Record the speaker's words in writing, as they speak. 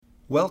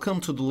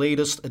Welcome to the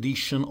latest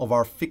edition of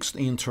our Fixed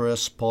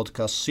Interest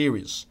podcast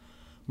series.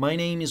 My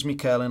name is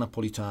Michele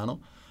Napolitano.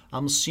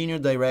 I'm Senior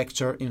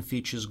Director in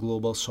Fitch's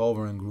Global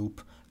Sovereign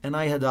Group, and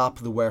I head up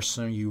the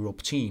Western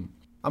Europe team.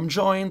 I'm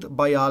joined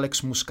by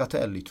Alex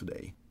Muscatelli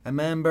today, a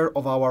member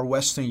of our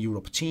Western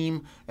Europe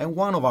team and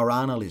one of our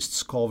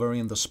analysts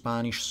covering the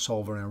Spanish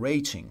sovereign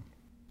rating.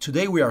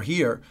 Today we are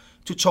here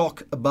to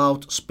talk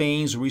about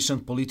Spain's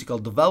recent political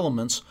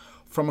developments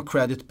from a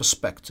credit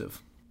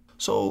perspective.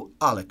 So,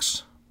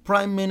 Alex,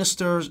 Prime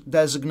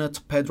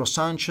Minister-designate Pedro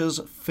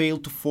Sánchez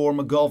failed to form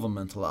a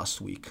government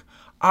last week.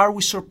 Are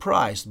we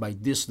surprised by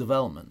this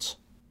development?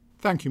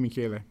 Thank you,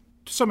 Michele.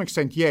 To some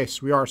extent, yes,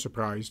 we are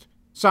surprised.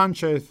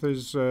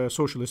 Sánchez's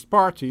Socialist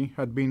Party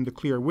had been the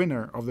clear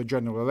winner of the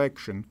general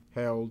election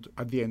held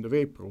at the end of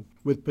April,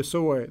 with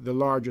PSOE the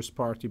largest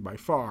party by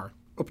far,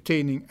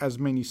 obtaining as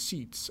many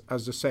seats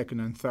as the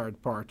second and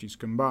third parties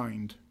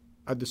combined.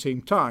 At the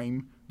same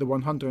time, the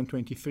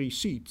 123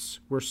 seats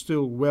were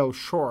still well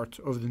short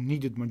of the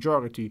needed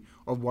majority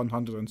of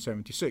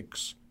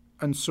 176,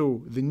 and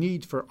so the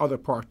need for other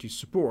parties'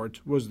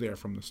 support was there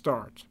from the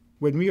start.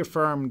 When we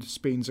affirmed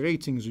Spain's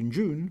ratings in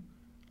June,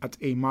 at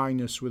A-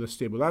 with a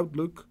stable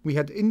outlook, we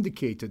had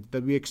indicated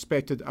that we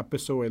expected a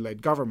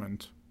PSOE-led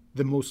government.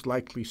 The most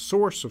likely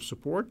source of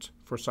support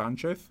for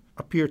Sánchez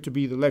appeared to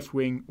be the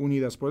left-wing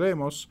Unidas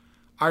Podemos,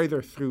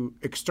 either through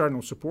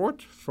external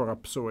support for a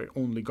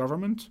PSOE-only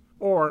government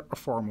or a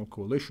formal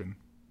coalition.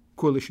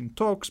 Coalition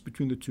talks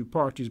between the two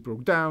parties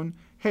broke down,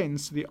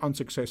 hence the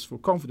unsuccessful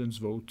confidence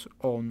vote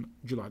on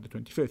July the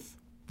 25th.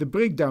 The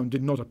breakdown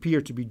did not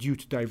appear to be due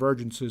to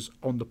divergences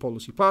on the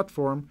policy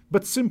platform,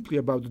 but simply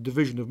about the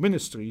division of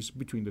ministries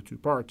between the two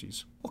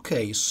parties.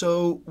 Okay,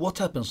 so what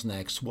happens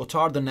next? What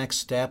are the next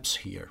steps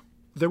here?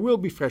 There will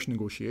be fresh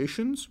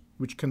negotiations,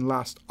 which can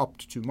last up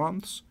to 2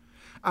 months,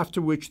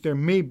 after which there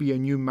may be a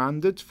new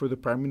mandate for the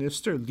Prime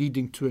Minister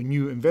leading to a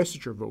new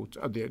investiture vote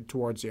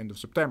towards the end of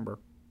September.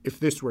 If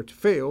this were to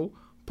fail,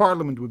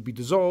 Parliament would be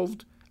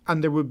dissolved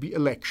and there would be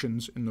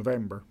elections in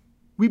November.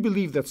 We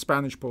believe that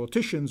Spanish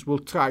politicians will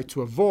try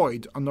to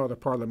avoid another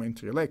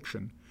parliamentary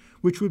election,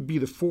 which would be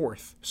the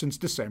fourth since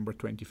December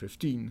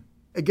 2015.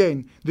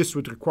 Again, this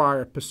would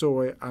require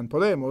PSOE and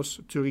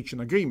Podemos to reach an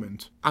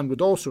agreement, and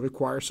would also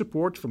require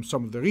support from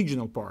some of the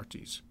regional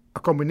parties. A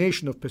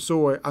combination of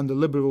PSOE and the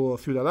Liberal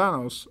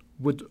Ciudadanos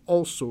would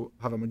also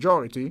have a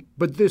majority,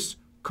 but this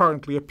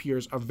currently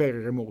appears a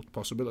very remote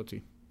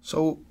possibility.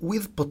 So,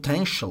 with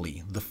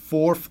potentially the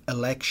fourth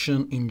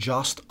election in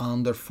just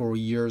under 4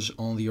 years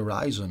on the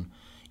horizon,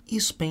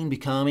 is Spain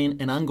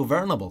becoming an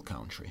ungovernable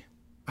country?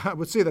 I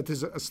would say that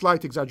is a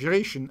slight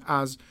exaggeration,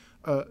 as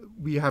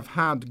we have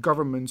had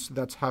governments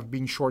that have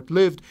been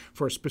short-lived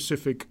for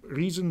specific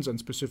reasons and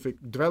specific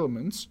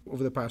developments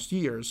over the past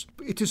years.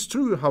 It is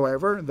true,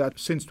 however, that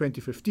since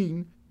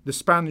 2015, the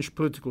Spanish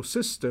political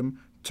system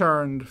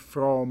turned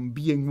from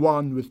being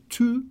one with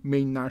 2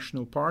 main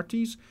national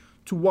parties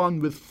to one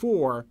with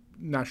 4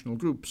 national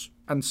groups.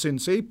 And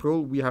since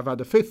April, we have had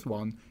a 5th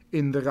one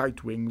in the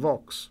right-wing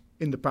Vox.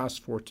 In the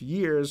past 40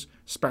 years,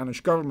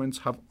 Spanish governments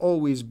have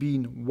always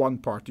been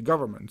one-party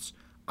governments,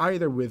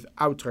 either with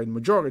outright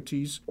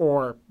majorities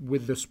or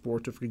with the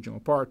support of regional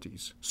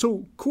parties.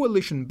 So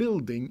coalition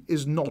building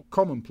is not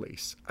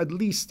commonplace, at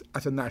least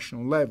at a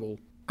national level.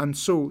 And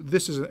so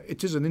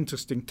it is an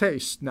interesting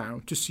test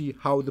now to see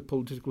how the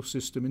political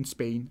system in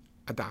Spain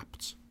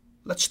adapts.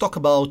 Let's talk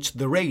about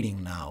the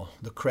rating now,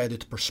 the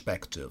credit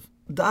perspective.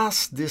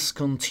 Does this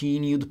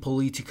continued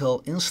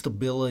political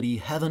instability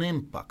have an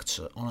impact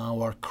on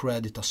our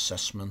credit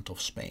assessment of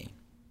Spain?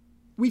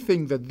 We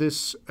think that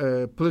this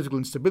political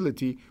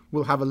instability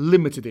will have a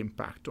limited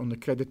impact on the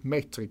credit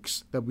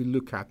metrics that we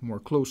look at more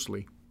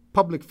closely.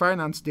 Public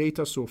finance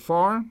data so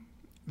far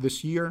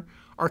this year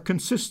are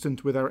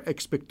consistent with our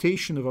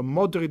expectation of a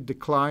moderate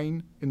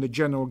decline in the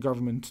general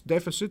government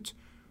deficit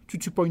to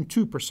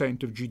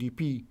 2.2% of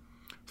GDP,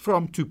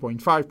 from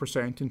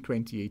 2.5% in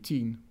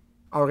 2018.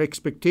 Our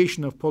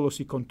expectation of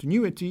policy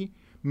continuity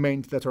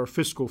meant that our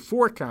fiscal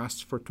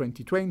forecasts for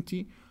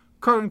 2020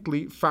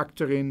 currently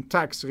factor in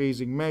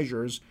tax-raising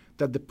measures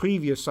that the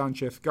previous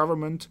Sánchez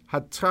government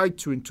had tried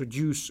to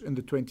introduce in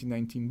the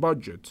 2019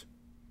 budget.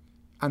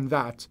 And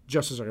that,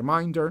 just as a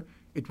reminder,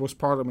 it was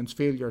Parliament's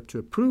failure to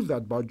approve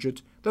that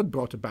budget that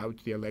brought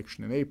about the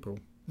election in April.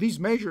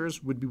 These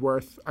measures would be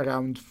worth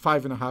around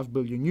 €5.5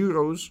 billion.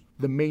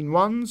 The main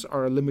ones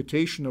are a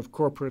limitation of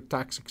corporate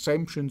tax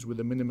exemptions with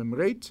a minimum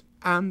rate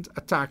and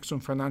a tax on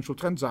financial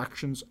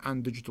transactions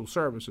and digital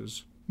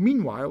services.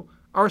 Meanwhile,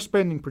 our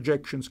spending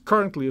projections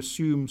currently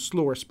assume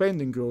slower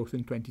spending growth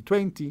in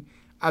 2020,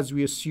 as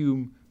we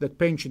assume that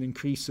pension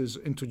increases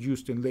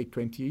introduced in late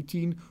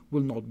 2018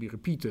 will not be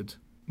repeated.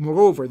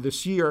 Moreover,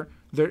 this year,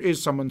 there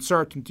is some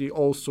uncertainty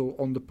also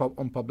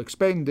on public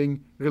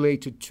spending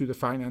related to the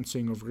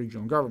financing of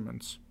regional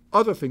governments.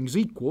 Other things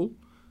equal,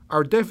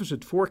 our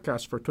deficit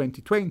forecast for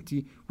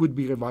 2020 would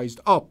be revised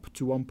up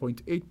to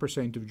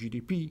 1.8% of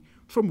GDP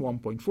from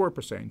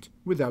 1.4%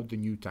 without the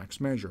new tax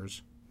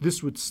measures.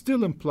 This would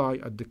still imply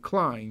a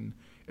decline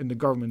in the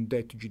government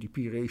debt to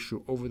GDP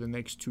ratio over the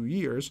next 2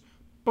 years,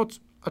 but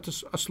at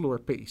a slower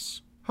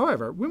pace.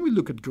 However, when we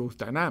look at growth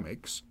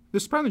dynamics, the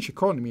Spanish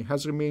economy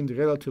has remained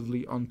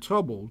relatively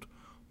untroubled,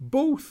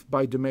 both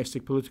by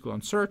domestic political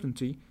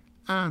uncertainty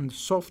and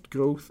soft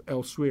growth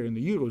elsewhere in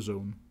the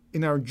Eurozone.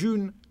 In our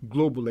June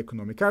Global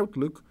Economic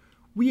Outlook,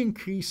 we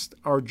increased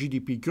our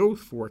GDP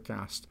growth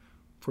forecast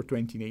for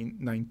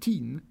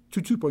 2019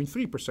 to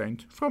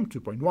 2.3% from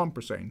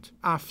 2.1%,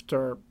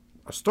 after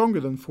a stronger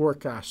than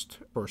forecast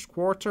first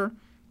quarter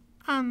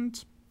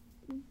and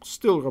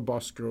still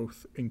robust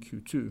growth in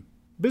Q2.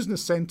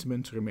 Business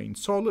sentiment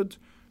remains solid,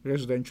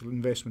 residential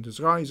investment is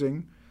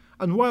rising,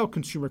 and while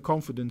consumer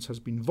confidence has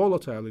been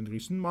volatile in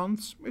recent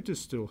months, it is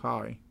still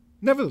high.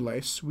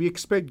 Nevertheless, we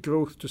expect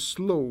growth to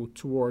slow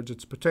towards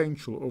its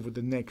potential over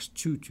the next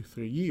 2 to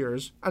 3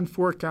 years and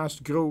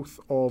forecast growth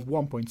of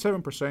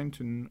 1.7%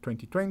 in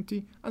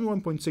 2020 and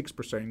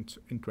 1.6%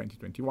 in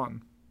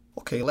 2021.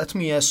 Okay, let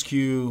me ask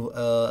you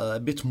a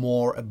bit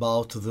more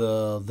about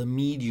the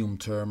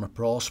medium-term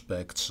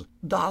prospects.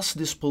 Does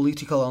this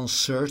political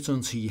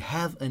uncertainty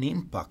have an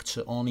impact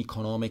on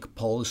economic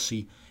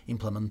policy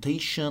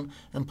implementation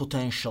and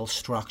potential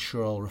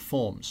structural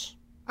reforms?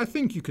 I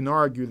think you can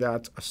argue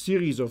that a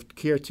series of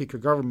caretaker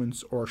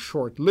governments or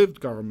short-lived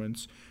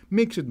governments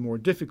makes it more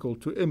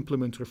difficult to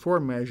implement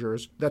reform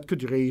measures that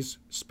could raise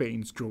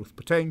Spain's growth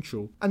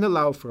potential and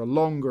allow for a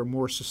longer,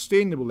 more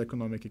sustainable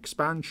economic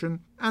expansion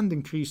and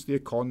increase the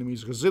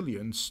economy's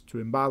resilience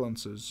to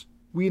imbalances.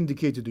 We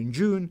indicated in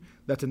June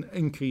that an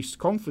increased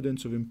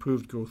confidence of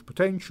improved growth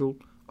potential,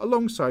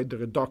 alongside the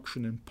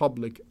reduction in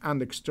public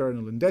and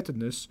external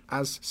indebtedness,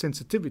 as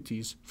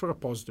sensitivities for a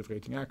positive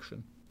rating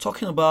action.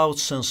 Talking about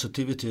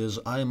sensitivities,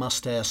 I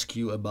must ask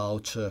you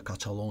about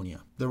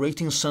Catalonia. The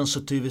rating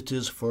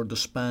sensitivities for the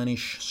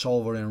Spanish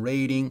sovereign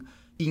rating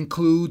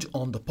include,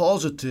 on the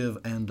positive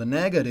and the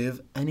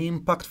negative, an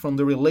impact from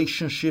the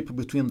relationship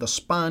between the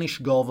Spanish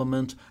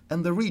government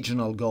and the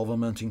regional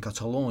government in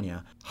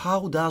Catalonia.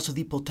 How does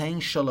the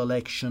potential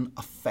election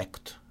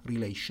affect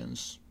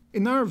relations?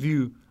 In our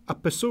view, a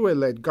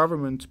PSOE-led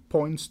government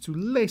points to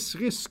less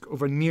risk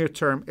of a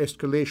near-term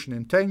escalation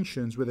in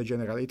tensions with the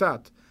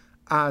Generalitat,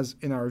 as,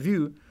 in our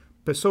view,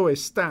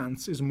 PSOE's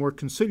stance is more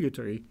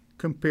conciliatory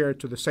compared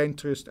to the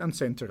centrist and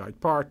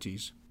centre-right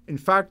parties. In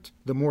fact,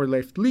 the more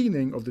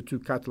left-leaning of the two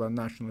Catalan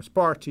nationalist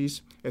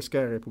parties,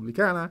 Esquerra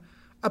Republicana,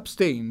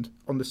 abstained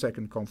on the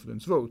second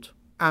confidence vote,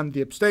 and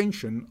the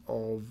abstention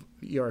of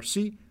the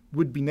ERC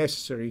would be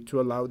necessary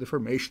to allow the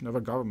formation of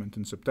a government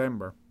in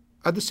September.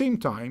 At the same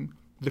time,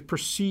 the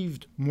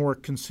perceived more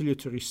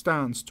conciliatory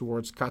stance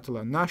towards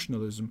Catalan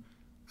nationalism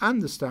and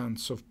the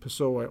stance of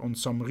PSOE on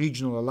some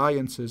regional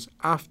alliances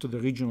after the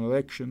regional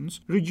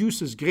elections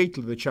reduces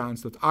greatly the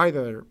chance that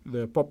either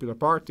the Popular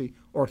Party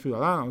or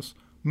Ciudadanos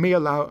may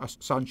allow a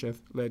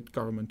Sánchez-led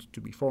government to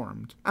be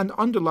formed. And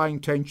underlying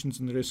tensions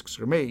and risks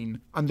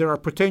remain, and there are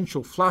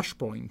potential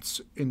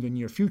flashpoints in the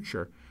near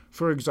future,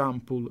 for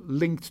example,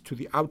 linked to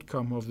the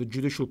outcome of the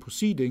judicial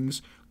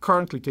proceedings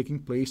currently taking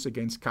place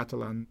against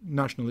Catalan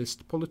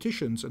nationalist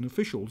politicians and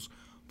officials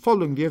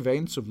following the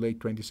events of late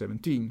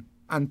 2017.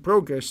 And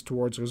progress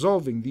towards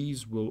resolving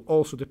these will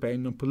also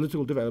depend on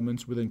political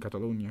developments within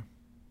Catalonia.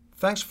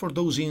 Thanks for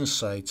those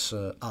insights,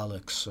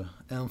 Alex,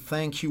 and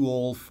thank you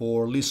all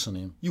for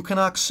listening. You can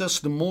access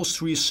the most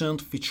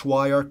recent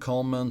Fitchwire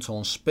comment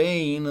on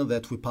Spain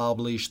that we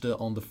published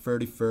on the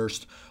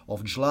 31st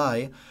of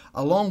July,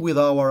 along with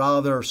our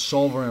other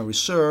sovereign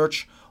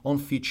research on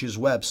Fitch's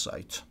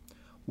website.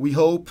 We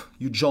hope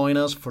you join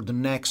us for the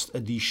next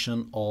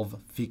edition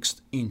of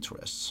Fixed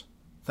Interests.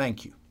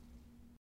 Thank you.